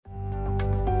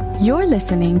You're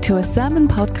listening to a sermon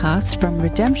podcast from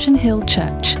Redemption Hill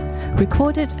Church,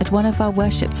 recorded at one of our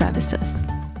worship services.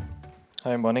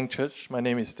 Hi, morning church. My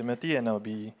name is Timothy and I'll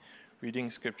be reading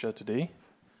scripture today.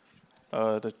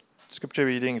 The scripture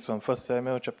reading is from 1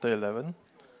 Samuel chapter 11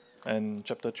 and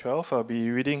chapter 12. I'll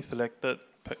be reading selected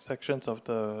sections of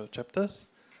the chapters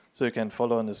so you can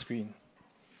follow on the screen.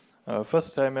 1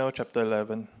 Samuel chapter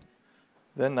 11.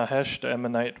 Then Nahash the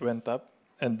Ammonite went up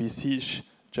and besieged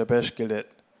Jabesh Gilead.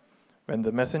 When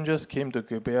the messengers came to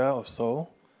Gibeah of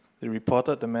Saul, they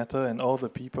reported the matter, and all the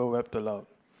people wept aloud.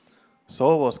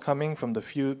 Saul was coming from the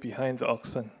field behind the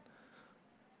oxen.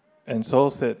 And Saul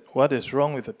said, "What is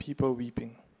wrong with the people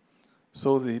weeping?"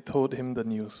 So they told him the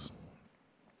news.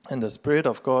 And the Spirit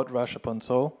of God rushed upon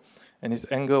Saul, and his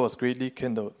anger was greatly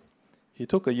kindled. He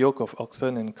took a yoke of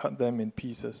oxen and cut them in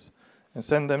pieces, and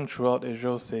sent them throughout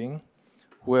Israel, saying,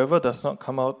 "Whoever does not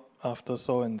come out after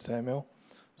Saul and Samuel,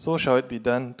 so shall it be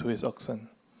done to his oxen."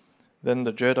 Then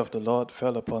the dread of the Lord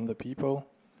fell upon the people,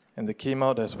 and they came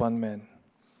out as one man.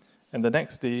 And the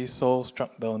next day Saul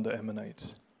struck down the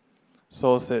Ammonites.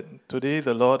 Saul said, "Today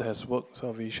the Lord has worked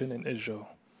salvation in Israel."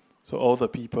 So all the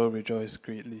people rejoiced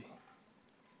greatly.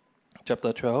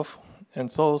 Chapter 12.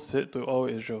 And Saul said to all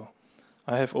Israel,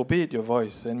 "I have obeyed your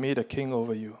voice and made a king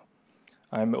over you.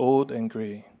 I am old and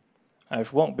grey. I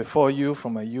have walked before you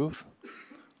from my youth.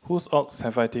 Whose ox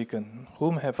have I taken?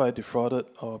 Whom have I defrauded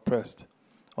or oppressed,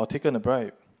 or taken a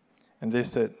bribe?" And they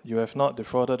said, "You have not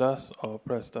defrauded us or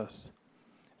oppressed us."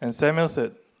 And Samuel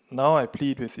said, "Now I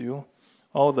plead with you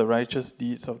all the righteous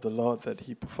deeds of the Lord that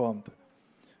he performed.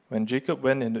 When Jacob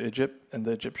went into Egypt and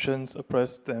the Egyptians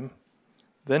oppressed them,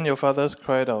 then your fathers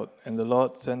cried out, and the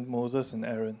Lord sent Moses and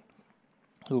Aaron,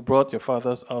 who brought your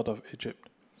fathers out of Egypt.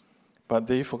 But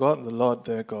they forgot the Lord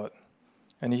their God.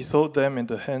 And he sold them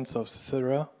into the hands of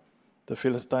Sisera, the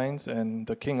Philistines, and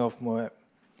the king of Moab.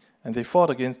 And they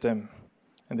fought against them.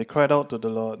 And they cried out to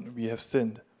the Lord, "We have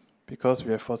sinned, because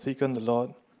we have forsaken the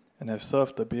Lord, and have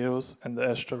served the Baals and the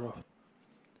Ashtaroth.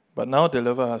 But now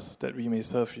deliver us, that we may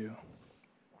serve you."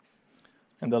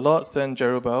 And the Lord sent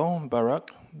Jerubbaal,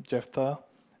 Barak, Jephthah,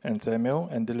 and Samuel,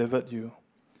 and delivered you.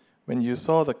 When you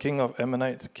saw the king of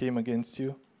Ammonites came against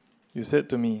you, you said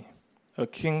to me, "A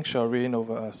king shall reign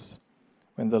over us,"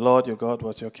 when the Lord your God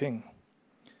was your king.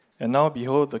 And now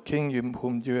behold the king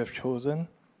whom you have chosen.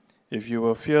 If you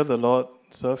will fear the Lord,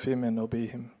 serve him and obey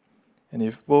him. And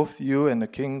if both you and the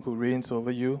king who reigns over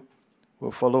you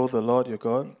will follow the Lord your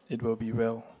God, it will be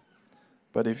well.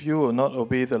 But if you will not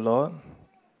obey the Lord,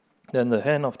 then the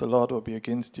hand of the Lord will be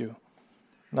against you.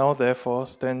 Now therefore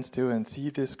stand still and see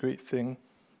this great thing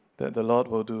that the Lord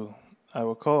will do. I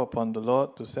will call upon the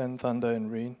Lord to send thunder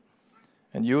and rain,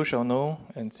 and you shall know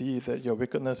and see that your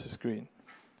wickedness is great,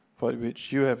 for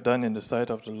which you have done in the sight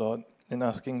of the Lord in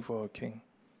asking for a king.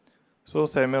 So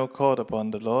Samuel called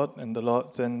upon the Lord, and the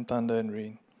Lord sent thunder and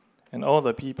rain. And all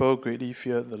the people greatly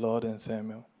feared the Lord and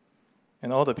Samuel.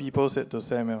 And all the people said to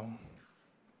Samuel,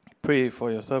 "Pray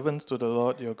for your servants to the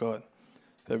Lord your God,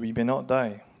 that we may not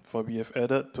die, for we have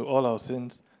added to all our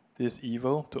sins this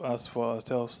evil to ask for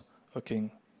ourselves a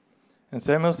king." And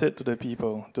Samuel said to the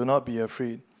people, "Do not be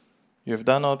afraid. You have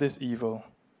done all this evil.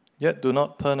 Yet do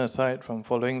not turn aside from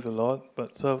following the Lord,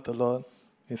 but serve the Lord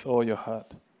with all your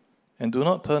heart. And do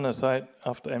not turn aside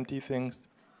after empty things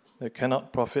that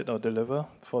cannot profit or deliver,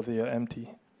 for they are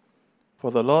empty. For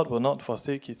the Lord will not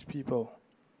forsake his people,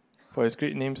 for his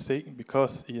great name's sake,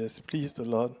 because he has pleased the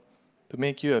Lord to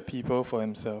make you a people for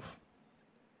himself.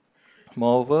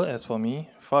 Moreover, as for me,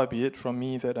 far be it from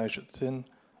me that I should sin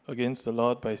against the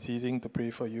Lord by ceasing to pray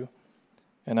for you.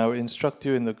 And I will instruct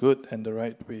you in the good and the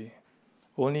right way.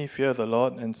 Only fear the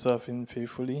Lord and serve him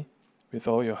faithfully with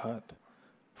all your heart.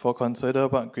 For consider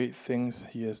what great things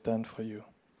he has done for you."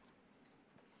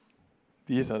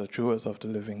 These are the true words of the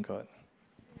living God.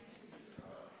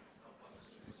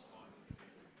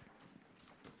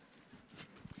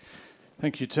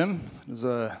 Thank you, Tim. It was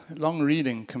a long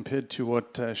reading compared to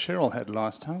what Cheryl had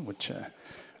last time, which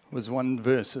was one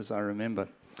verse, as I remember.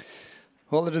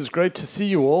 Well, it is great to see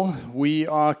you all. We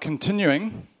are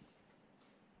continuing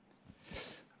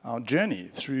our journey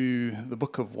through the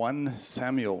book of 1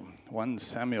 Samuel.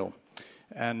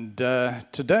 And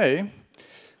today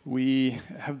we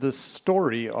have this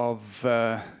story of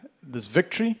this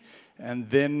victory, and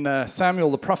then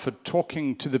Samuel the prophet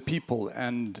talking to the people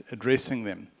and addressing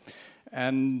them.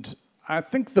 And I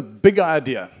think the big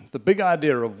idea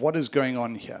of what is going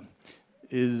on here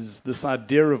is this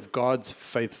idea of God's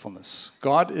faithfulness.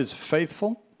 God is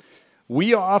faithful.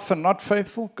 We are often not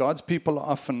faithful. God's people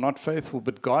are often not faithful,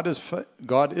 but God is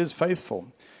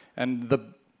faithful. And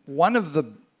one of the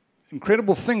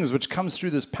incredible things which comes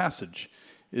through this passage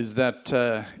is that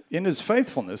in his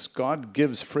faithfulness, God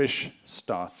gives fresh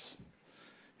starts.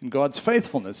 In God's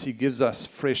faithfulness, he gives us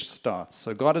fresh starts.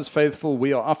 So God is faithful.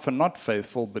 We are often not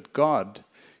faithful, but God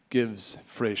gives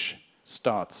fresh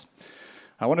starts.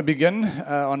 I want to begin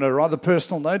on a rather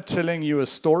personal note, telling you a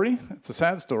story. It's a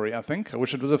sad story, I think. I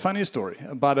wish it was a funny story,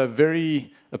 about a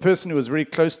person who was very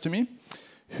close to me,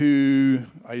 who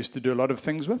I used to do a lot of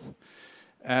things with.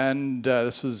 And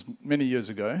this was many years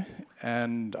ago.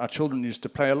 And our children used to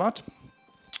play a lot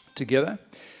together.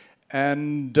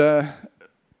 And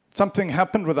something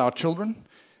happened with our children.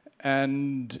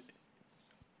 And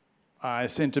I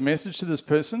sent a message to this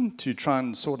person to try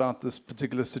and sort out this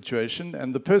particular situation,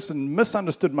 and the person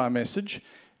misunderstood my message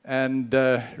and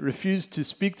refused to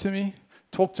speak to me,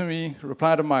 talk to me,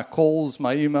 reply to my calls,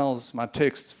 my emails, my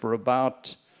texts for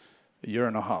about a year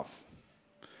and a half.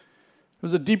 It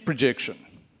was a deep rejection.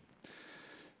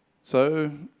 So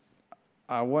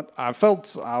I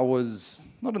felt I was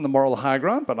not in the moral high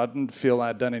ground, but I didn't feel I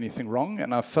had done anything wrong,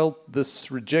 and I felt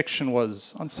this rejection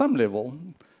was, on some level,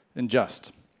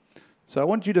 unjust. So I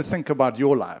want you to think about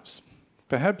your lives.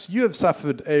 Perhaps you have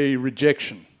suffered a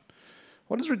rejection.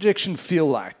 What does rejection feel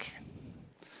like?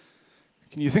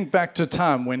 Can you think back to a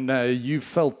time when you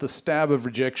felt the stab of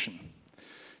rejection?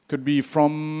 Could be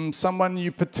from someone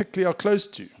you particularly are close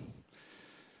to.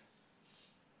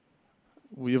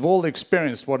 We have all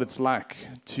experienced what it's like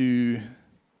to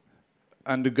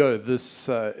undergo this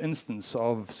instance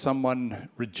of someone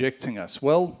rejecting us.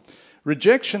 Well,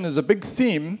 rejection is a big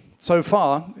theme so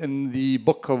far in the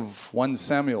book of 1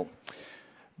 Samuel,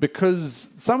 because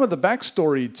some of the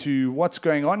backstory to what's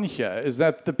going on here is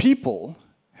that the people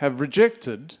have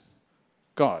rejected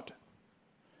God.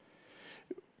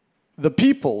 The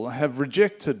people have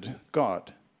rejected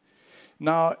God.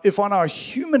 Now, if on our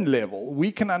human level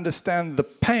we can understand the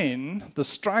pain, the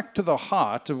strike to the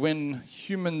heart of when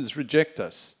humans reject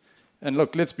us, and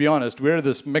look, let's be honest, we're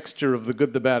this mixture of the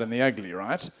good, the bad, and the ugly,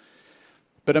 right?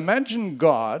 But imagine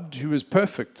God, who is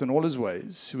perfect in all his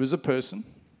ways, who is a person,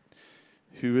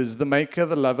 who is the maker,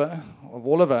 the lover of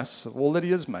all of us, of all that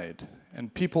he has made,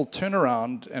 and people turn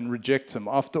around and reject him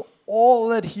after all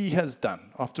that he has done,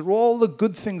 after all the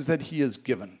good things that he has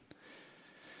given.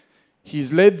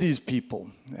 He's led these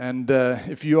people. And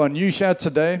if you are new here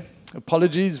today,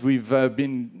 apologies, we've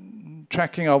been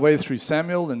tracking our way through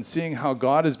Samuel and seeing how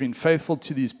God has been faithful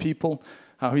to these people,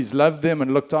 how he's loved them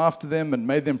and looked after them and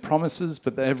made them promises,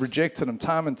 but they have rejected him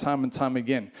time and time and time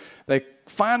again. They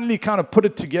finally kind of put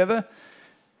it together,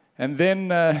 and then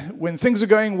when things are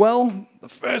going well, the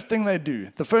first thing they do,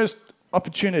 the first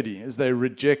opportunity, is they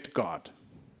reject God.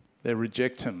 They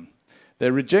reject him. They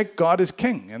reject God as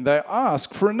king, and they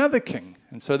ask for another king.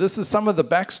 And so this is some of the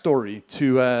backstory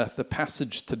to the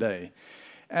passage today.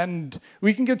 And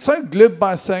we can get so glib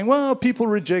by saying, well, people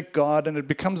reject God, and it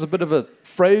becomes a bit of a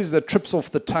phrase that trips off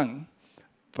the tongue.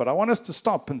 But I want us to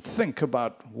stop and think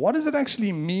about, what does it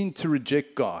actually mean to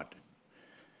reject God?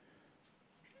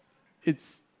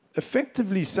 It's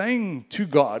effectively saying to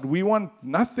God, we want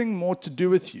nothing more to do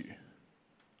with you.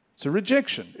 It's a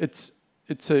rejection. It's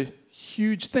a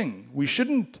huge thing. We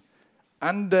shouldn't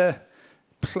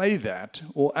underplay that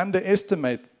or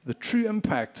underestimate the true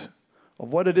impact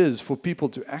of what it is for people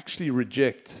to actually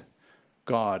reject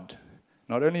God,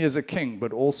 not only as a king,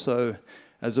 but also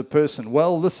as a person.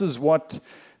 Well, this is what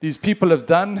these people have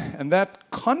done, and that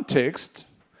context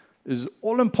is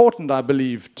all important, I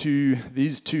believe, to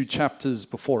these 2 chapters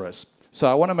before us. So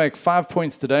I want to make 5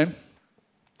 points today.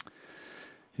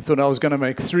 You thought I was going to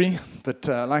make 3, but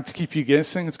I'd like to keep you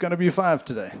guessing. It's going to be 5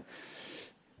 today.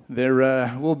 There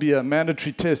will be a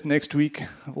mandatory test next week,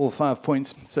 all 5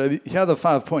 points. So here are the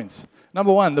 5 points.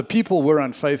 Number 1, the people were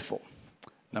unfaithful.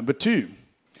 Number 2,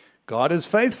 God is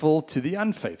faithful to the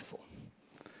unfaithful.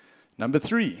 Number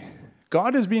 3,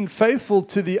 God has been faithful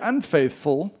to the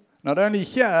unfaithful, not only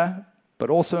here, but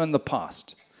also in the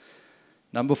past.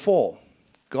 Number 4,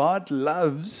 God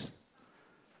loves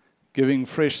giving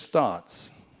fresh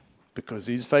starts because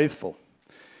he's faithful.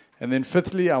 And then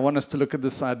fifthly, I want us to look at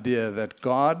this idea that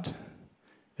God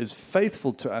is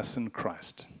faithful to us in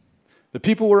Christ. The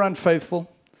people were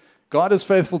unfaithful. God is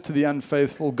faithful to the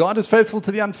unfaithful. God is faithful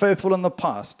to the unfaithful in the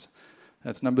past.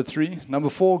 That's number 3. Number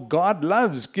 4, God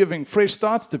loves giving fresh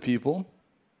starts to people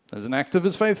as an act of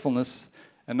his faithfulness.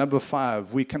 And number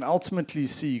 5, we can ultimately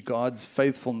see God's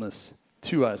faithfulness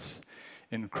to us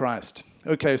in Christ.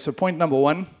 Okay, so point number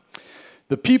 1,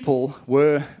 the people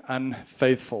were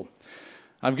unfaithful.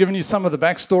 I've given you some of the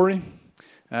backstory.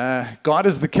 God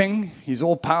is the king. He's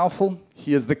all powerful.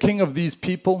 He is the king of these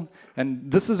people.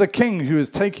 And this is a king who is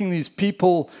taking these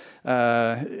people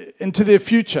into their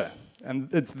future. And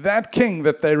it's that king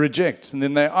that they reject. And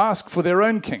then they ask for their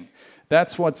own king.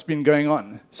 That's what's been going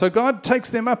on. So God takes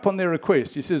them up on their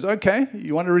request. He says, okay,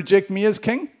 you want to reject me as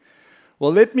king?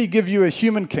 Well, let me give you a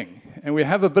human king. And we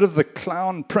have a bit of the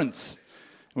clown prince.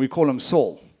 We call him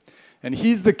Saul. And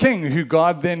he's the king who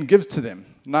God then gives to them.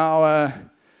 Now,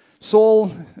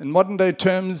 Saul, in modern day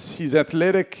terms, he's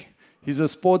athletic. He's a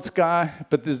sports guy,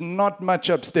 but there's not much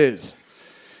upstairs.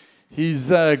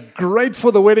 He's great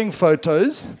for the wedding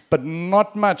photos, but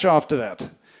not much after that.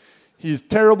 He's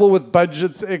terrible with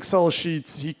budgets, Excel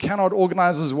sheets. He cannot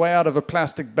organize his way out of a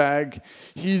plastic bag.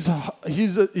 He's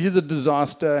a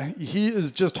disaster. He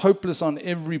is just hopeless on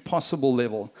every possible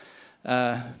level.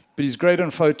 But he's great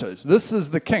in photos. This is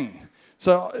the king.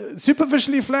 So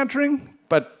superficially flattering,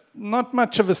 but not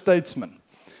much of a statesman.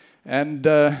 And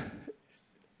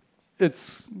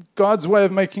it's God's way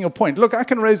of making a point. Look, I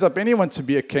can raise up anyone to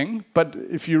be a king, but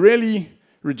if you really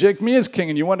reject me as king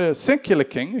and you want a secular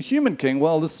king, a human king,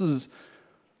 well, this is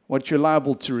what you're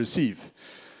liable to receive.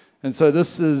 And so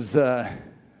this is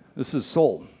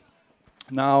Saul.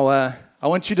 Now, I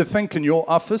want you to think in your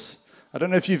office. I don't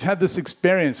know if you've had this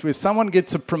experience where someone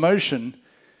gets a promotion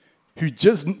who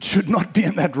just should not be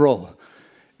in that role.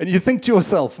 And you think to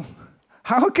yourself,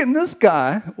 how can this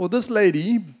guy or this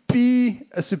lady be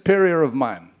a superior of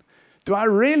mine? Do I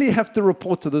really have to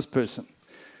report to this person?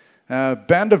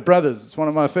 Band of Brothers, it's one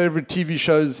of my favorite TV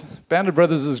shows. Band of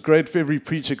Brothers is great for every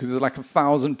preacher because there's like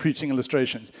 1,000 preaching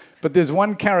illustrations. But there's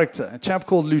one character, a chap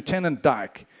called Lieutenant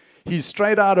Dyke. He's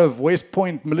straight out of West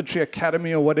Point Military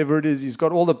Academy or whatever it is. He's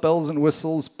got all the bells and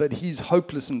whistles, but he's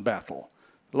hopeless in battle.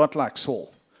 A lot like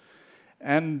Saul.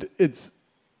 And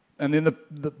then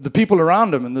the people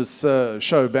around him in this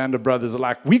show, Band of Brothers, are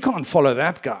like, we can't follow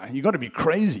that guy. You've got to be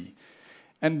crazy.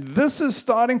 And this is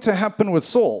starting to happen with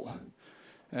Saul.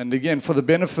 And again, for the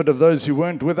benefit of those who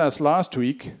weren't with us last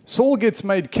week, Saul gets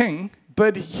made king,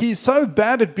 but he's so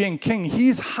bad at being king,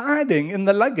 he's hiding in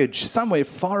the luggage somewhere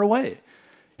far away.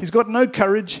 He's got no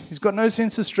courage. He's got no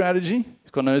sense of strategy.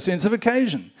 He's got no sense of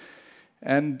occasion.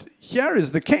 And here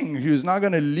is the king who's now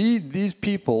going to lead these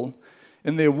people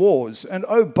in their wars. And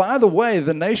oh, by the way,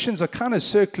 the nations are kind of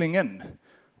circling in.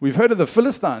 We've heard of the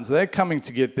Philistines. They're coming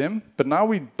to get them. But now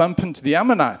we bump into the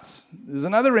Ammonites. There's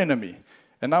another enemy.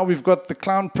 And now we've got the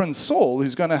clown prince Saul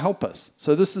who's going to help us.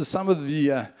 So this is some of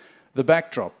the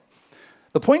backdrop.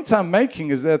 The point I'm making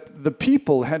is that the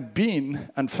people had been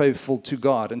unfaithful to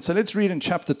God. And so let's read in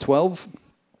chapter 12,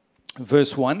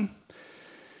 verse 1.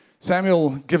 Samuel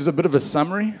gives a bit of a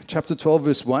summary. Chapter 12,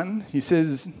 verse 1. He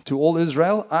says to all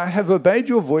Israel, I have obeyed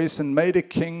your voice and made a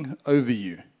king over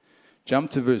you. Jump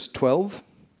to verse 12.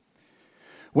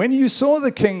 When you saw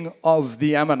the king of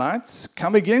the Ammonites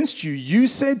come against you, you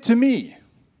said to me,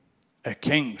 a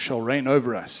king shall reign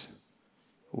over us,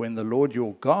 when the Lord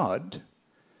your God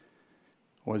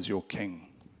was your king.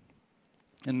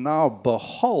 And now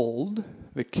behold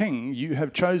the king you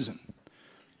have chosen.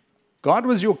 God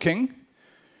was your king.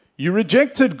 You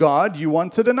rejected God. You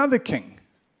wanted another king.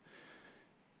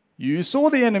 You saw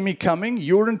the enemy coming.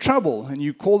 You were in trouble, and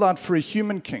you called out for a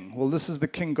human king. Well, this is the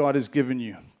king God has given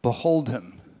you. Behold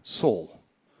him, Saul.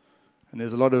 And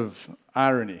there's a lot of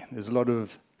irony. There's a lot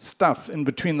of stuff in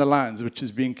between the lines which is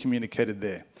being communicated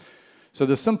there. So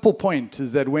the simple point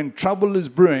is that when trouble is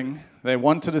brewing, they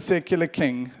wanted a secular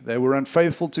king. They were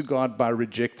unfaithful to God by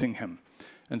rejecting him.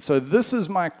 And so this is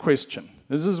my question.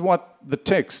 This is what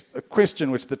a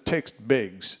question which the text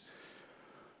begs.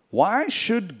 Why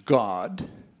should God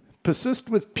persist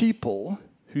with people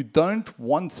who don't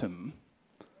want him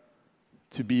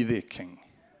to be their king?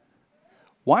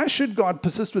 Why should God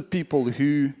persist with people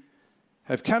who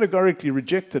have categorically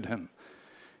rejected him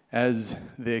as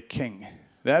their king?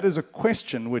 That is a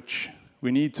question which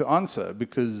we need to answer,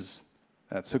 because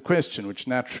that's a question which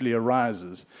naturally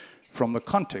arises from the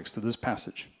context of this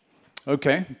passage.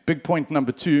 Okay, big point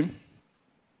number 2.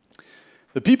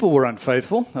 The people were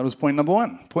unfaithful. That was point number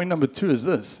 1. Point number 2 is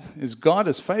this, is God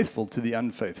is faithful to the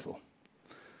unfaithful.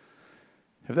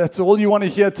 If that's all you want to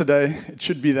hear today, it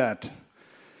should be that.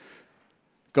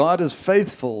 God is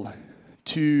faithful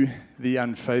to the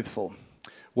unfaithful.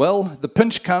 Well, the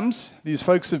pinch comes. These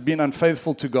folks have been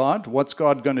unfaithful to God. What's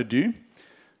God going to do?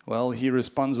 Well, he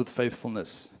responds with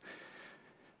faithfulness.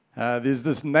 There's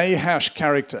this Nahash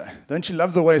character. Don't you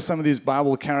love the way some of these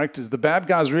Bible characters, the bad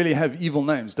guys really have evil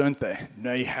names, don't they?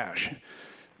 Nahash.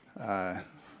 I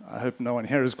hope no one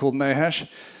here is called Nahash.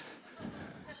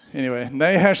 Anyway,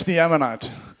 Nahash the Ammonite.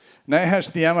 Nahash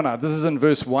the Ammonite. This is in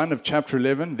verse 1 of chapter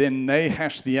 11. Then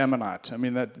Nahash the Ammonite. I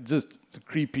mean, it's a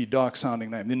creepy,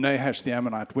 dark-sounding name. Then Nahash the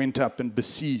Ammonite went up and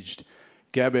besieged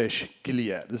Jabesh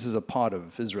Gilead. This is a part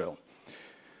of Israel.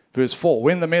 Verse 4,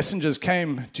 when the messengers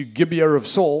came to Gibeah of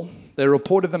Saul, they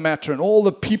reported the matter, and all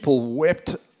the people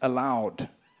wept aloud.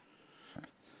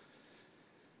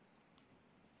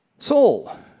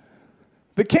 Saul,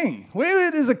 the king,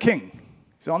 where is a king?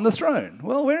 He's on the throne.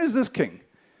 Well, where is this king?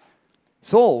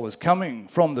 Saul was coming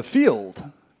from the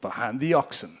field behind the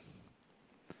oxen.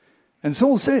 And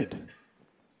Saul said,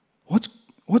 what's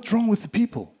wrong with the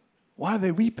people? Why are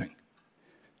they weeping?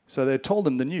 So they told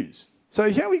him the news. So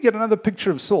here we get another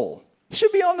picture of Saul. He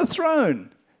should be on the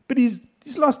throne, but he's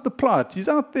lost the plot. He's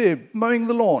out there mowing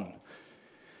the lawn.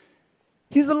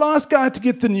 He's the last guy to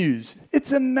get the news.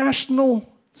 It's a national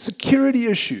security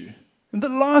issue. And the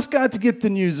last guy to get the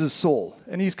news is Saul.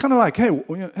 And he's kind of like,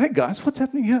 hey guys, what's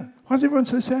happening here? Why is everyone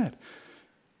so sad?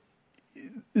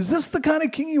 Is this the kind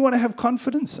of king you want to have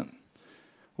confidence in?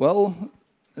 Well,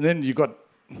 and then you got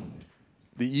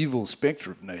the evil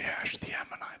specter of Nahash the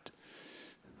Ammonite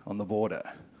on the border.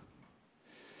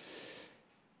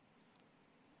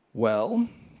 Well,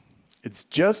 it's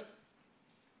just,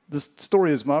 this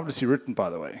story is marvelously written, by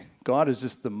the way. God is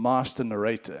just the master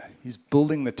narrator. He's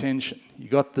building the tension. You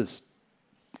got this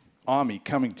army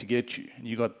coming to get you, and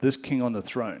you got this king on the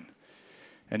throne.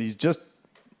 And he's just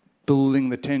building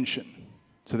the tension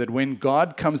so that when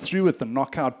God comes through with the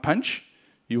knockout punch,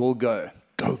 you all go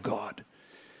God.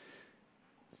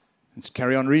 Let's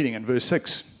carry on reading in verse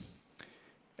 6.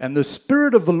 And the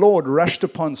Spirit of the Lord rushed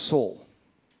upon Saul.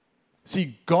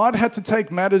 See, God had to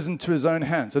take matters into his own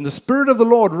hands. And the Spirit of the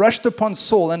Lord rushed upon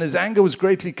Saul, and his anger was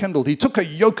greatly kindled. He took a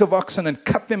yoke of oxen and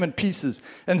cut them in pieces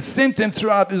and sent them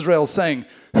throughout Israel, saying,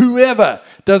 whoever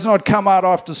does not come out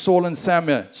after Saul and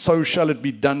Samuel, so shall it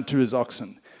be done to his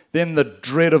oxen. Then the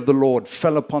dread of the Lord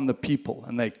fell upon the people,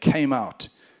 and they came out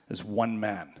as one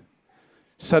man.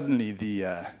 Suddenly,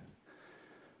 there's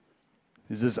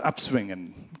this upswing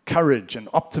and courage and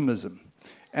optimism.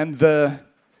 And the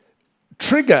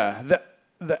trigger,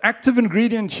 the active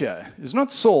ingredient here is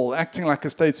not Saul acting like a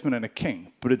statesman and a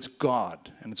king, but it's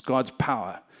God, and it's God's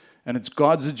power, and it's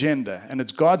God's agenda, and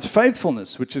it's God's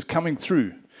faithfulness which is coming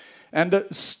through. And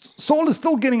Saul is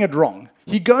still getting it wrong.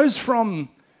 He goes from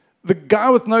the guy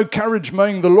with no courage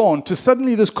mowing the lawn to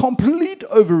suddenly this complete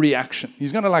overreaction.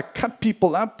 He's going to cut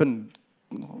people up and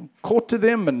quarter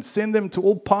them and send them to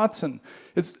all parts, and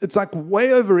it's like way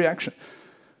overreaction.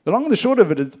 The long and the short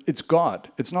of it is it's God.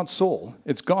 It's not Saul.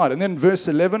 It's God. And then verse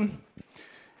 11,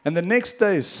 and the next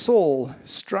day Saul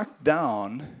struck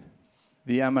down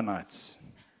the Ammonites.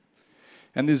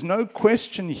 And there's no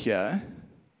question here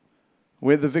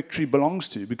where the victory belongs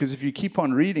to, because if you keep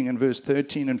on reading in verse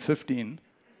 13 and 15,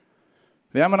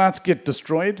 the Ammonites get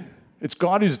destroyed. It's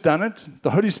God who's done it. The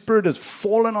Holy Spirit has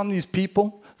fallen on these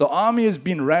people. The army has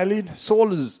been rallied.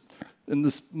 Saul is, in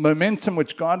this momentum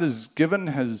which God has given,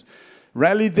 has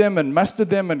rallied them and mustered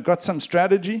them and got some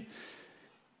strategy.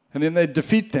 And then they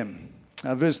defeat them.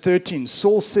 Verse 13,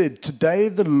 Saul said, Today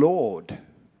the Lord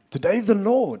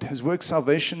has worked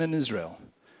salvation in Israel.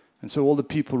 And so all the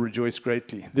people rejoice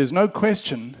greatly. There's no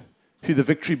question who the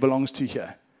victory belongs to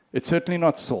here. It's certainly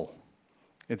not Saul.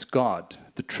 It's God,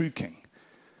 the true king.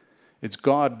 It's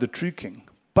God, the true king.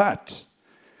 But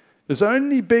this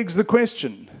only begs the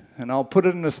question, and I'll put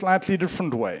it in a slightly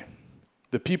different way.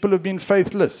 The people have been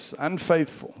faithless,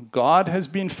 unfaithful. God has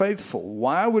been faithful.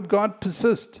 Why would God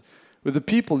persist with the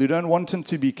people who don't want him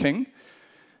to be king?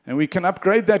 And we can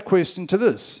upgrade that question to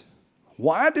this.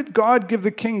 Why did God give the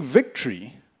king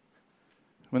victory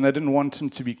when they didn't want him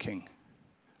to be king?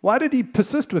 Why did he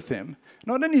persist with them?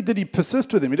 Not only did he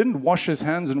persist with them, he didn't wash his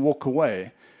hands and walk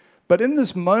away, but in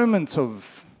this moment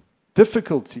of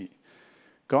difficulty,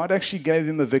 God actually gave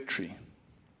him a victory.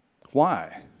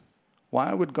 Why?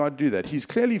 Why would God do that? He's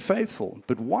clearly faithful,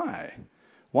 but why?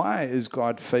 Why is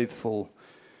God faithful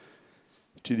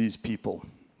to these people?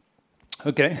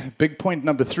 Okay, big point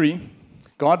number 3.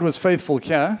 God was faithful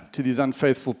here to these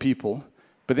unfaithful people,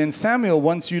 but then Samuel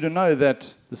wants you to know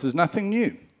that this is nothing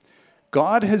new.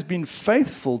 God has been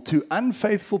faithful to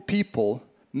unfaithful people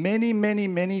many, many,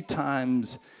 many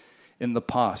times in the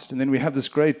past. And then we have this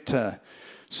great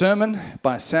sermon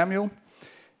by Samuel.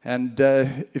 And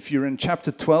if you're in chapter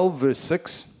 12, verse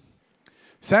 6,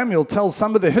 Samuel tells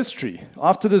some of the history.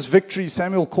 After this victory,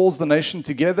 Samuel calls the nation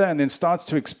together and then starts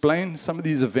to explain some of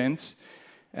these events.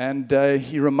 And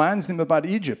he reminds them about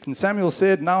Egypt. And Samuel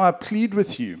said, Now I plead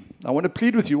with you. I want to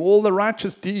plead with you all the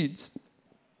righteous deeds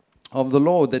of the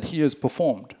Lord that he has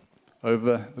performed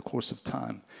over the course of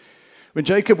time. When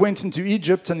Jacob went into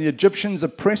Egypt and the Egyptians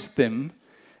oppressed them,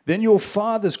 then your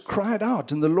fathers cried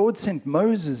out, and the Lord sent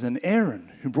Moses and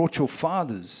Aaron, who brought your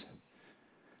fathers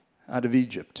out of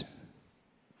Egypt.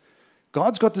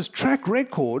 God's got this track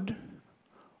record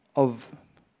of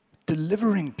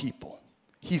delivering people.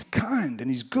 He's kind and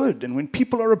He's good. And when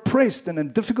people are oppressed and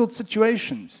in difficult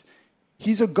situations,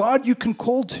 He's a God you can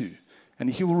call to, and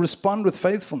He will respond with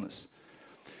faithfulness.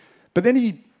 But then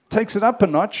He takes it up a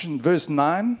notch in verse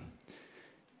 9,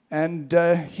 and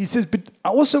He says, but I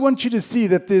also want you to see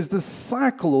that there's this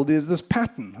cycle, or there's this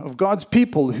pattern of God's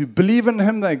people who believe in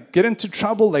Him, they get into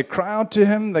trouble, they cry out to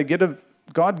Him,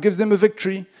 God gives them a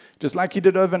victory, just like He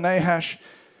did over Nahash.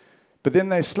 But then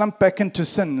they slump back into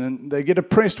sin and they get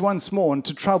oppressed once more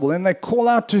into trouble. And they call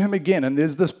out to Him again. And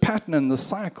there's this pattern in the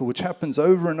cycle which happens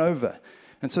over and over.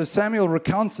 And so Samuel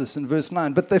recounts this in verse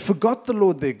 9. But they forgot the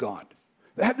Lord their God.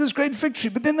 They had this great victory,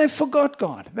 but then they forgot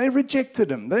God. They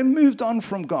rejected Him. They moved on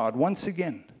from God once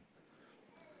again.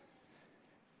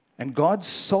 And God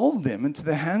sold them into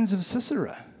the hands of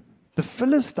Sisera, the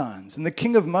Philistines, and the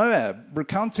king of Moab,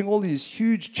 recounting all these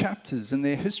huge chapters in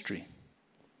their history.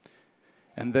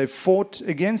 And they fought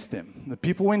against them. The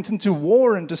people went into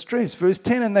war and distress. Verse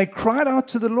 10, and they cried out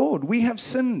to the Lord, we have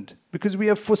sinned because we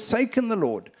have forsaken the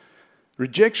Lord.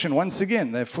 Rejection once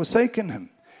again, they've forsaken Him.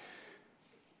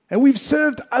 And we've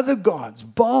served other gods,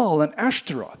 Baal and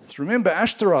Ashtaroth. Remember,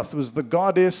 Ashtaroth was the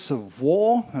goddess of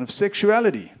war and of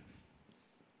sexuality.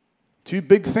 Two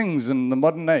big things in the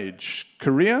modern age.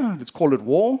 Career, let's call it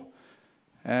war,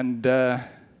 and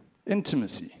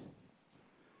intimacy.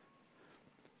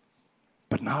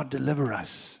 But now deliver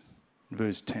us,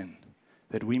 verse 10,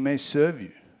 that we may serve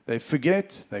you. They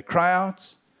forget, they cry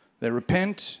out, they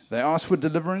repent, they ask for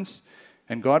deliverance,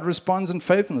 and God responds in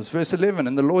faithfulness. Verse 11,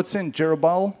 and the Lord sent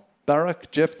Jerubbaal, Barak,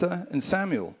 Jephthah, and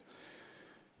Samuel,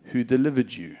 who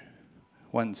delivered you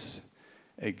once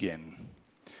again.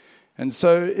 And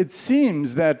so it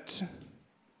seems that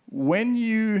when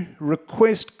you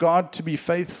request God to be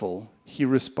faithful, He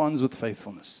responds with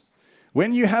faithfulness.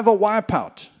 When you have a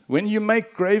wipeout, when you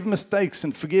make grave mistakes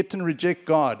and forget and reject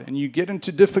God, and you get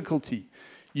into difficulty,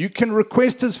 you can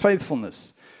request His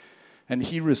faithfulness, and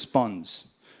He responds.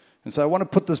 And so I want to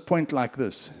put this point like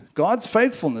this. God's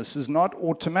faithfulness is not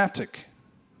automatic,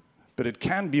 but it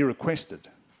can be requested.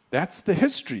 That's the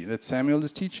history that Samuel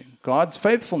is teaching. God's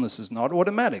faithfulness is not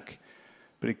automatic,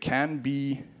 but it can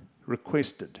be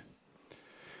requested.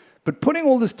 But putting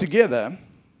all this together,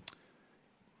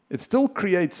 it still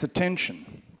creates a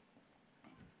tension.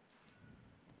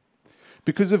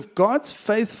 Because if God's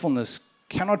faithfulness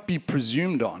cannot be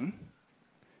presumed on,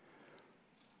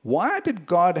 why did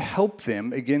God help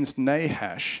them against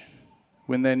Nahash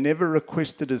when they never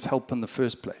requested His help in the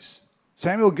first place?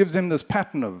 Samuel gives them this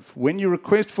pattern of when you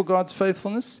request for God's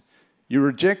faithfulness, you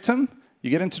reject Him, you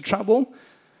get into trouble,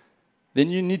 then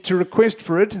you need to request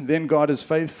for it, then God is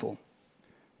faithful.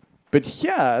 But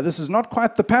here, this is not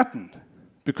quite the pattern,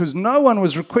 because no one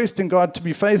was requesting God to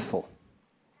be faithful.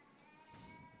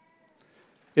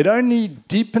 It only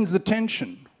deepens the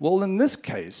tension. Well, in this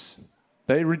case,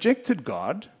 they rejected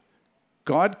God.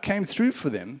 God came through for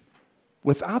them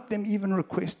without them even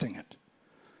requesting it.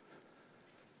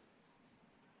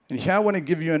 And here I want to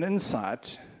give you an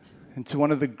insight into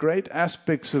one of the great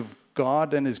aspects of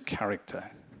God and His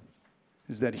character,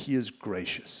 is that He is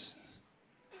gracious.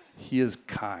 He is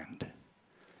kind.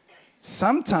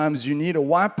 Sometimes you need a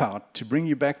wipeout to bring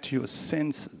you back to your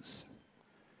senses.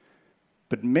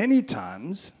 But many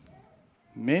times,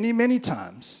 many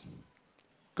times,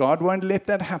 God won't let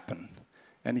that happen.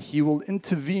 And He will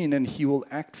intervene and He will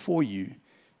act for you,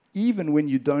 even when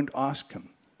you don't ask Him.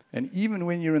 And even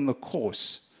when you're in the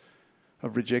course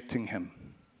of rejecting Him.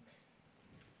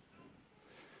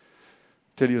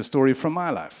 I'll tell you a story from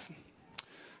my life.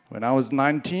 When I was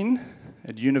 19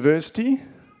 at university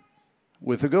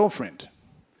with a girlfriend.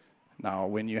 Now,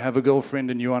 when you have a girlfriend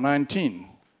and you are 19,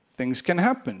 things can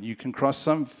happen. You can cross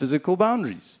some physical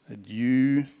boundaries that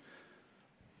you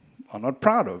are not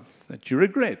proud of, that you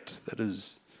regret, that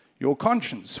is, your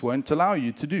conscience won't allow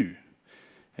you to do.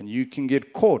 And you can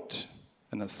get caught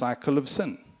in a cycle of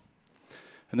sin.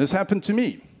 And this happened to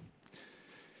me.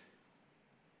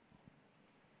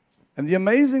 And the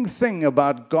amazing thing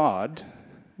about God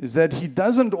is that He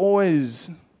doesn't always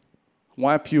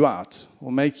wipe you out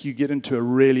or make you get into a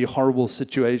really horrible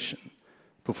situation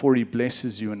before He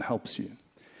blesses you and helps you.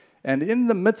 And in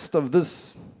the midst of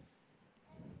this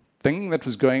thing that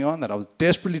was going on that I was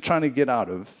desperately trying to get out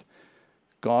of,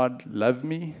 God loved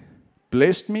me,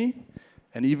 blessed me,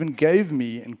 and even gave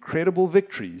me incredible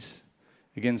victories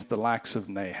against the likes of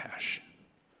Nahash.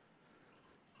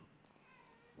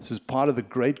 This is part of the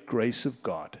great grace of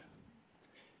God,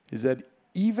 is that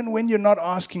even when you're not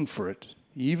asking for it,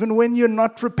 even when you're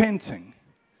not repenting,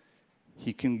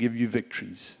 He can give you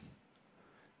victories.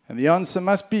 And the answer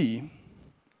must be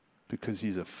because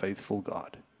He's a faithful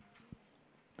God.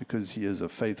 Because He is a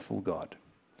faithful God.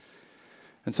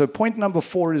 And so point number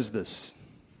 4 is this.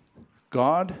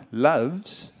 God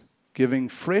loves giving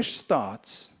fresh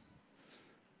starts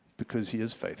because He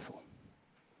is faithful.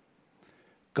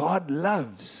 God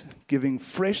loves giving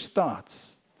fresh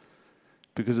starts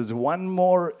because it's one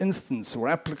more instance or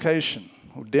application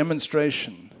or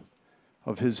demonstration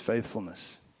of His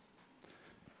faithfulness.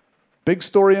 Big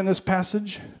story in this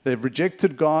passage. They've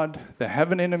rejected God. They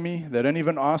have an enemy. They don't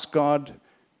even ask God.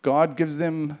 God gives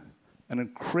them an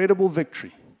incredible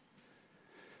victory.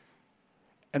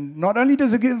 And not only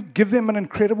does He give them an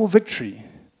incredible victory,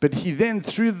 but He then,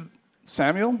 through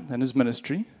Samuel and his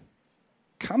ministry,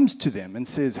 comes to them and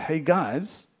says, hey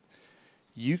guys,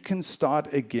 you can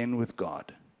start again with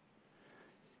God.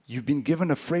 You've been given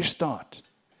a fresh start.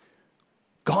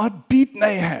 God beat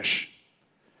Nahash.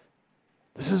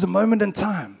 This is a moment in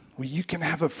time where you can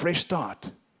have a fresh start.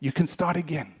 You can start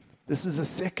again. This is a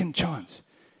second chance.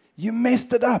 You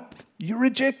messed it up. You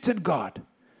rejected God.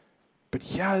 But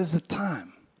here is the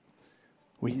time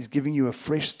where He's giving you a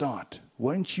fresh start.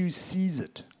 Won't you seize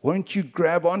it? Won't you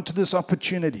grab onto this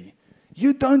opportunity?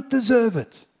 You don't deserve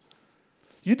it.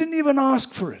 You didn't even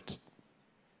ask for it.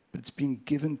 But it's been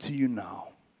given to you now.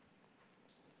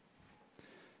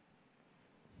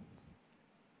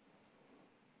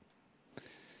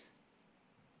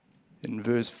 In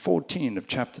verse 14 of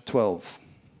chapter 12,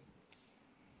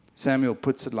 Samuel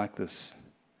puts it like this.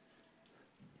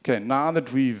 Okay, now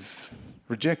that we've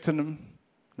rejected Him,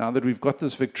 now that we've got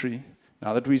this victory,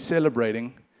 now that we're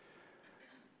celebrating,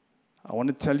 I want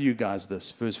to tell you guys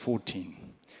this, verse 14.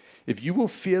 If you will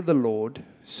fear the Lord,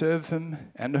 serve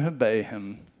Him and obey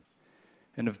Him,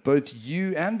 and if both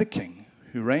you and the king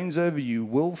who reigns over you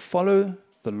will follow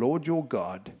the Lord your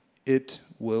God, it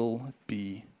will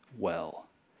be well.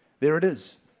 There it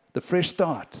is, the fresh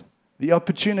start, the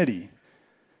opportunity,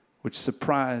 which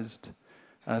surprised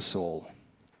us all.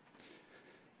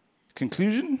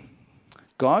 Conclusion,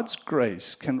 God's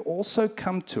grace can also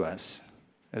come to us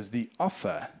as the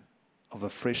offer of a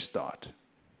fresh start.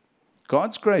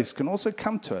 God's grace can also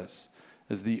come to us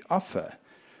as the offer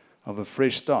of a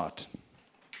fresh start.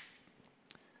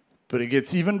 But it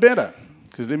gets even better,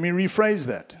 because let me rephrase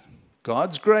that.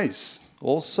 God's grace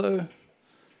also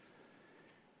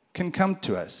can come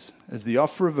to us as the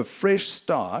offer of a fresh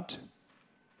start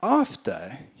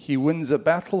after He wins a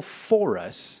battle for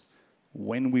us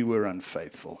when we were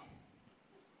unfaithful.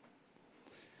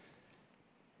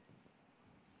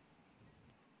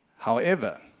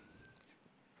 However,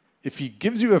 if He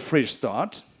gives you a fresh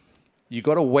start, you've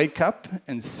got to wake up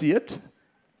and see it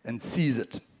and seize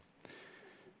it.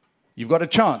 You've got a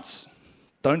chance.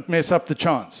 Don't mess up the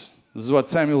chance. This is what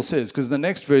Samuel says, because the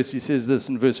next verse he says this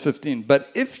in verse 15. But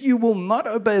if you will not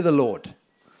obey the Lord,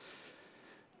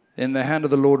 then the hand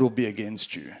of the Lord will be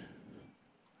against you.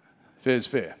 Fair is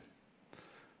fair.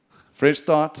 Fresh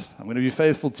start. I'm going to be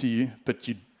faithful to you, but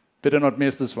you better not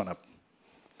mess this one up.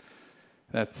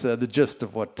 That's the gist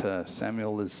of what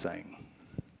Samuel is saying.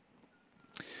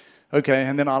 Okay,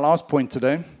 and then our last point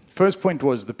today. First point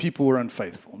was the people were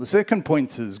unfaithful. The second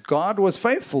point is God was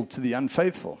faithful to the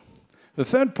unfaithful. The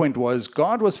third point was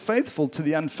God was faithful to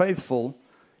the unfaithful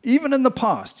even in the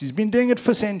past. He's been doing it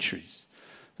for centuries.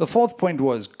 The fourth point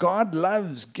was God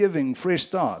loves giving fresh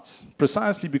starts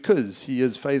precisely because He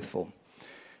is faithful.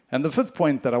 And the fifth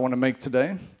point that I want to make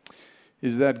today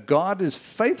is that God is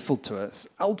faithful to us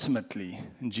ultimately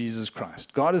in Jesus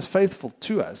Christ. God is faithful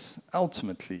to us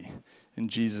ultimately in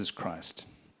Jesus Christ.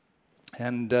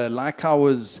 And like I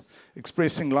was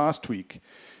expressing last week,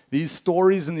 these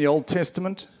stories in the Old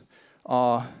Testament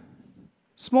are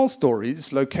small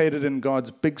stories located in God's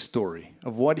big story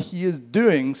of what He is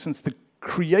doing since the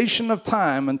creation of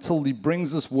time until He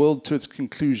brings this world to its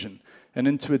conclusion and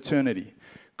into eternity.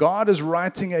 God is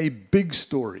writing a big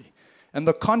story. And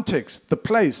the context, the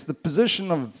place, the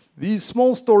position of these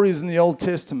small stories in the Old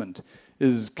Testament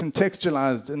is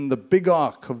contextualized in the big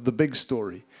arc of the big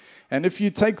story. And if you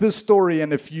take this story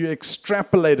and if you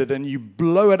extrapolate it and you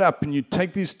blow it up and you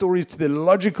take these stories to their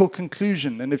logical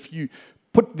conclusion, and if you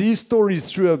put these stories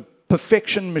through a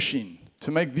perfection machine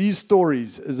to make these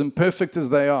stories as imperfect as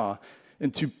they are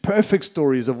into perfect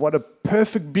stories of what a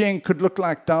perfect being could look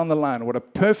like down the line, what a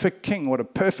perfect king, what a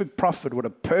perfect prophet, what a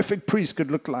perfect priest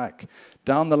could look like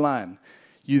down the line,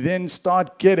 you then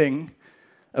start getting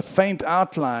a faint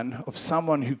outline of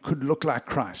someone who could look like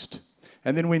Christ.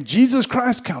 And then when Jesus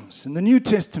Christ comes in the New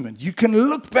Testament, you can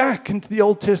look back into the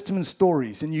Old Testament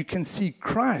stories and you can see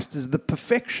Christ as the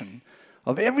perfection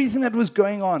of everything that was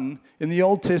going on in the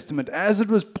Old Testament as it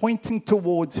was pointing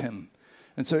towards him.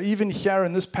 And so even here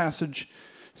in this passage,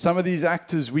 some of these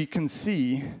actors we can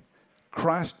see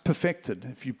Christ perfected.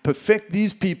 If you perfect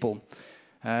these people,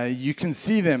 you can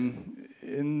see them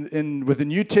with a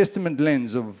New Testament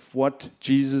lens of what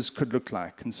Jesus could look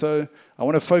like. And so I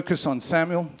want to focus on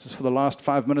Samuel just for the last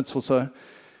 5 minutes or so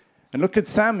and look at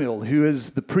Samuel, who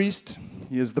is the priest.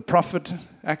 He is the prophet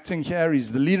acting here.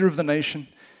 He's the leader of the nation.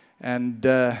 And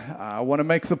I want to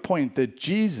make the point that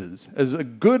Jesus, as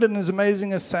good and as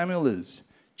amazing as Samuel is,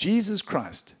 Jesus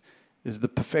Christ is the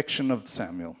perfection of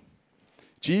Samuel.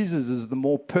 Jesus is the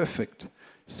more perfect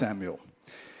Samuel.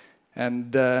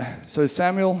 And so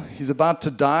Samuel, he's about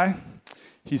to die.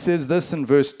 He says this in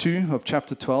verse 2 of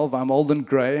chapter 12, I'm old and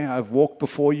gray. I've walked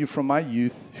before you from my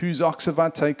youth. Whose ox have I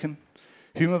taken?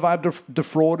 Whom have I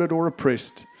defrauded or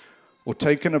oppressed or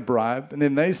taken a bribe? And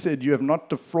then they said, you have not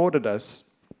defrauded us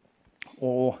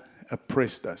or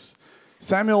oppressed us.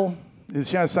 Samuel is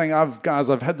here saying,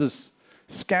 I've had this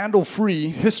scandal-free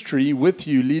history with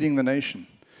you leading the nation.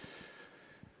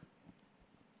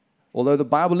 Although the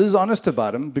Bible is honest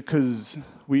about him, because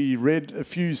we read a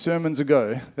few sermons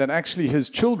ago that actually his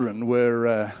children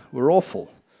were awful,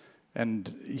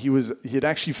 and he had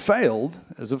actually failed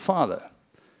as a father,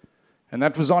 and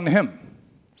that was on him.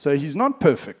 So he's not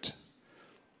perfect,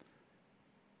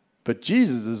 but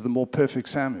Jesus is the more perfect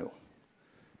Samuel.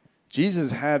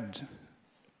 Jesus had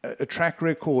a track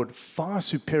record far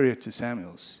superior to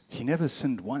Samuel's. He never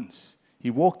sinned once. He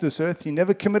walked this earth. He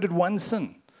never committed one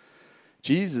sin.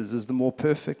 Jesus is the more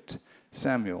perfect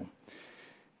Samuel.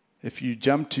 If you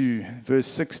jump to verse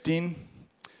 16,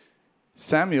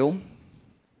 Samuel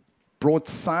brought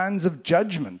signs of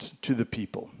judgment to the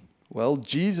people. Well,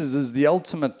 Jesus is the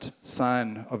ultimate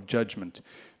sign of judgment,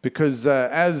 because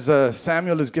as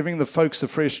Samuel is giving the folks a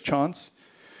fresh chance,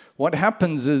 what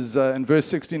happens is in verse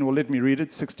 16, well, let me read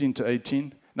it, 16 to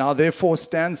 18. Now, therefore,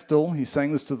 stand still. He's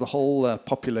saying this to the whole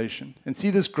population. And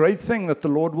see this great thing that the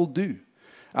Lord will do.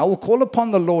 I will call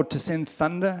upon the Lord to send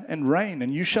thunder and rain,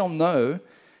 and you shall know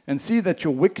and see that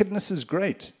your wickedness is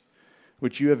great,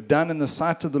 which you have done in the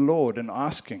sight of the Lord in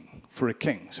asking for a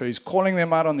king. So he's calling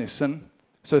them out on their sin.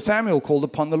 So Samuel called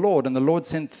upon the Lord, and the Lord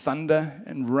sent thunder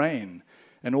and rain,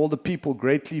 and all the people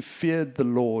greatly feared the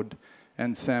Lord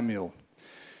and Samuel.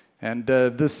 And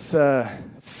this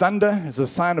thunder is a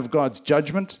sign of God's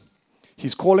judgment.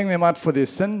 He's calling them out for their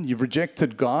sin. You've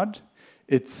rejected God.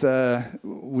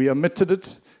 We omitted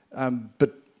it,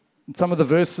 but some of the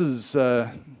verses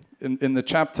in the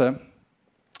chapter,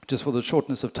 just for the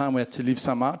shortness of time, we had to leave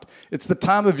some out. It's the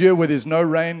time of year where there's no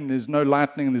rain, there's no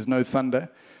lightning, and there's no thunder.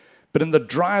 But in the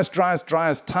driest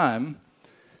time,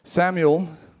 Samuel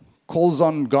calls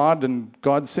on God, and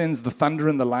God sends the thunder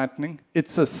and the lightning.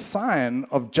 It's a sign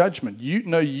of judgment.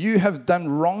 You have done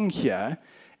wrong here.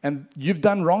 And you've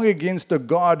done wrong against a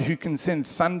God who can send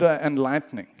thunder and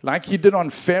lightning. Like he did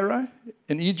on Pharaoh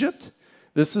in Egypt,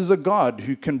 this is a God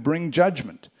who can bring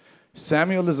judgment.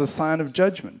 Samuel is a sign of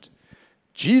judgment.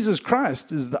 Jesus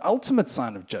Christ is the ultimate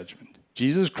sign of judgment.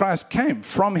 Jesus Christ came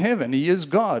from heaven. He is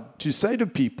God to say to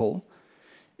people,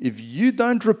 if you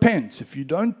don't repent, if you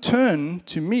don't turn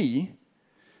to me,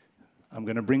 I'm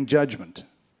going to bring judgment.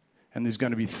 And there's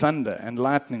going to be thunder and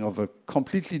lightning of a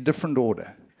completely different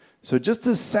order. So just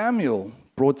as Samuel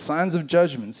brought signs of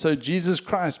judgment, so Jesus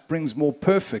Christ brings more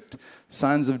perfect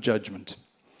signs of judgment.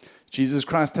 Jesus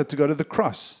Christ had to go to the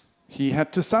cross. He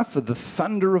had to suffer the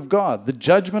thunder of God, the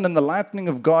judgment and the lightning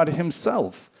of God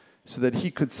himself, so that he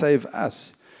could save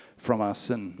us from our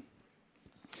sin.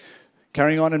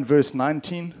 Carrying on in verse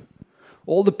 19,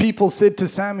 all the people said to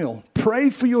Samuel, pray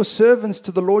for your servants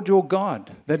to the Lord your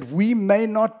God, that we may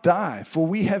not die, for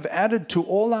we have added to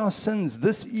all our sins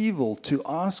this evil to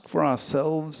ask for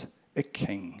ourselves a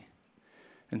king.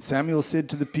 And Samuel said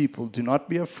to the people, do not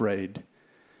be afraid,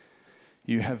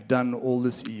 you have done all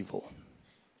this evil.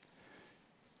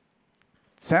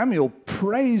 Samuel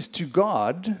prays to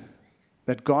God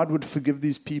that God would forgive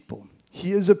these people.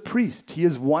 He is a priest. He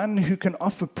is one who can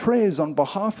offer prayers on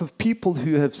behalf of people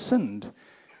who have sinned.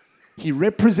 He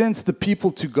represents the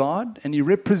people to God, and he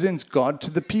represents God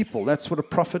to the people. That's what a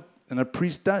prophet and a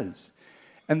priest does.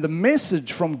 And the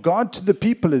message from God to the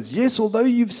people is, yes, although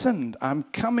you've sinned, I'm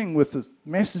coming with a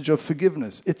message of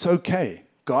forgiveness. It's okay.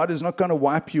 God is not going to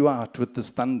wipe you out with this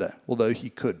thunder, although he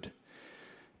could.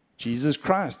 Jesus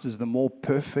Christ is the more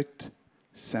perfect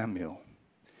Samuel.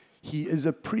 He is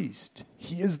a priest.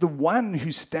 He is the one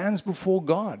who stands before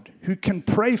God, who can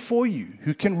pray for you,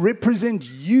 who can represent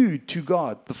you to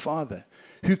God the Father,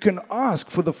 who can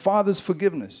ask for the Father's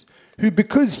forgiveness, who,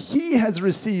 because he has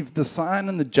received the sign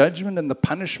and the judgment and the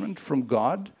punishment from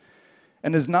God,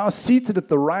 and is now seated at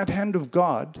the right hand of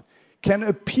God, can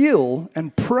appeal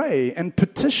and pray and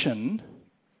petition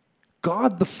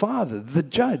God the Father, the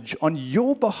judge, on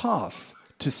your behalf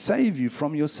to save you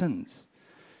from your sins.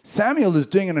 Samuel is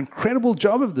doing an incredible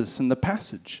job of this in the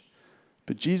passage,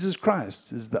 but Jesus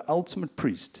Christ is the ultimate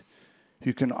priest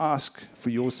who can ask for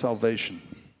your salvation.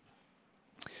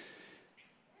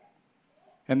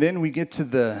 And then we get to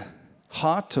the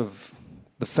heart of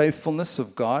the faithfulness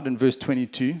of God in verse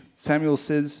 22. Samuel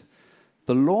says,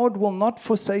 "The Lord will not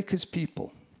forsake his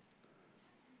people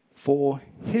for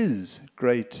his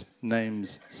great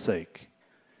name's sake,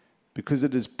 because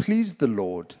it has pleased the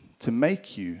Lord to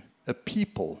make you a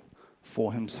people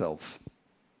for himself."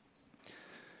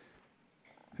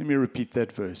 Let me repeat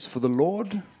that verse. "For the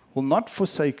Lord will not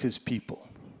forsake his people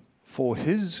for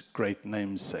his great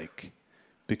name's sake,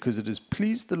 because it has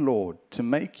pleased the Lord to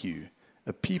make you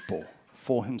a people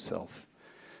for himself."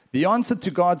 The answer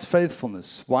to God's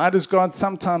faithfulness. Why does God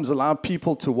sometimes allow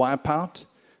people to wipe out?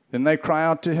 Then they cry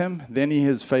out to him, then he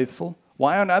is faithful.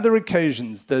 Why on other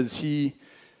occasions does he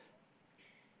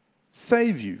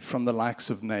save you from the likes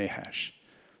of Nahash?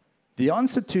 The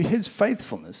answer to his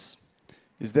faithfulness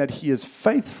is that he is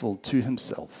faithful to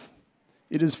himself.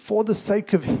 It is for the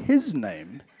sake of his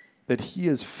name that he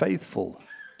is faithful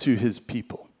to his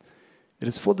people. It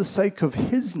is for the sake of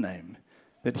his name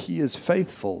that he is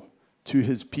faithful to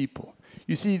his people.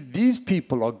 You see, these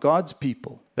people are God's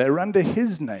people. They're under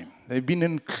his name. They've been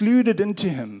included into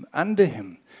him, under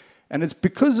him. And it's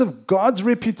because of God's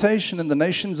reputation in the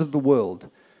nations of the world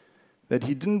that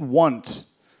he didn't want,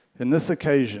 in this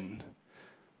occasion,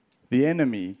 the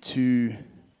enemy to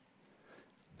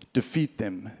defeat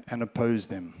them and oppose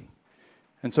them.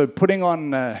 And so putting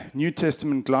on New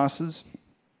Testament glasses,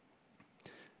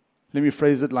 let me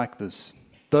phrase it like this.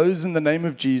 Those in the name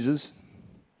of Jesus,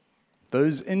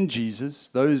 those in Jesus,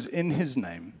 those in his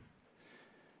name,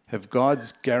 have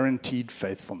God's guaranteed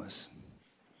faithfulness.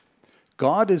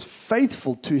 God is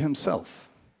faithful to himself.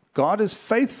 God is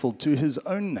faithful to his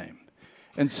own name.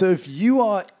 And so if you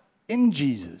are in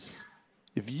Jesus,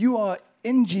 if you are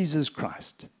in Jesus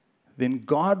Christ, then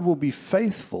God will be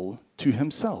faithful to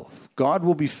himself. God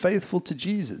will be faithful to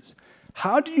Jesus.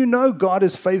 How do you know God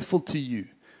is faithful to you?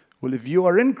 Well, if you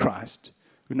are in Christ,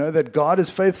 we know that God is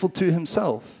faithful to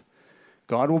himself.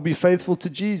 God will be faithful to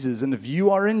Jesus. And if you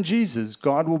are in Jesus,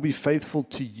 God will be faithful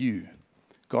to you.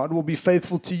 God will be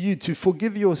faithful to you to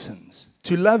forgive your sins,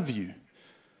 to love you,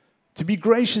 to be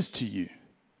gracious to you,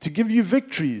 to give you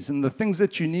victories in the things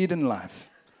that you need in life.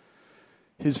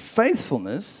 His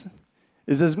faithfulness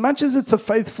is, as much as it's a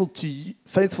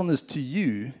faithfulness to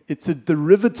you, it's a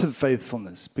derivative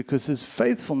faithfulness, because his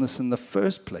faithfulness in the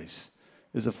first place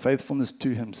is a faithfulness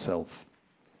to himself.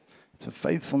 It's a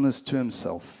faithfulness to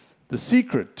himself. The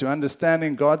secret to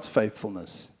understanding God's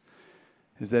faithfulness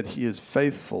is that he is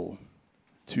faithful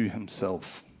to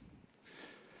himself.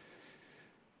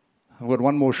 I've got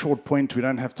one more short point. We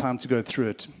don't have time to go through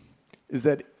it. Is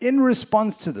that in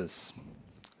response to this,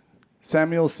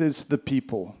 Samuel says to the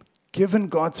people, given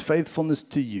God's faithfulness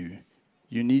to you,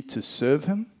 you need to serve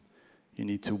him, you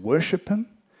need to worship him,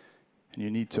 and you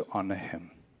need to honor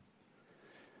him.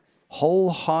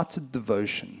 Wholehearted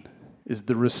devotion is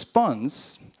the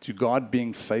response to God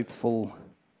being faithful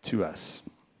to us.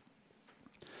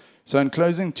 So in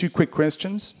closing, 2 quick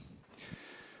questions.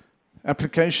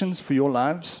 Applications for your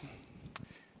lives.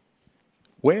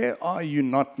 Where are you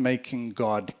not making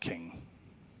God king?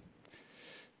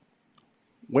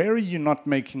 Where are you not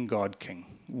making God king?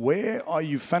 Where are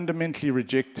you fundamentally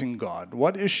rejecting God?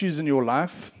 What issues in your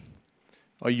life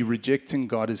are you rejecting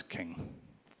God as king?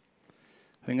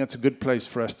 I think that's a good place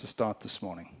for us to start this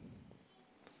morning.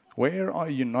 Where are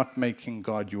you not making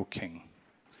God your king?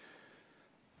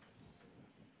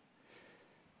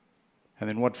 And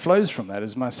then what flows from that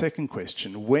is my second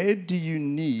question. Where do you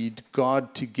need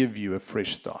God to give you a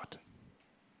fresh start?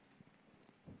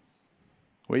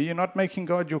 Where you're not making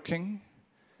God your king?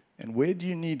 And where do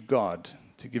you need God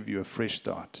to give you a fresh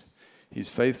start? He's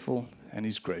faithful and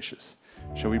he's gracious.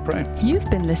 Shall we pray?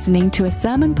 You've been listening to a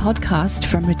sermon podcast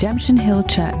from Redemption Hill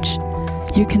Church.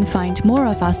 You can find more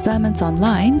of our sermons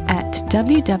online at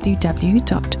www.rhc.org.sg.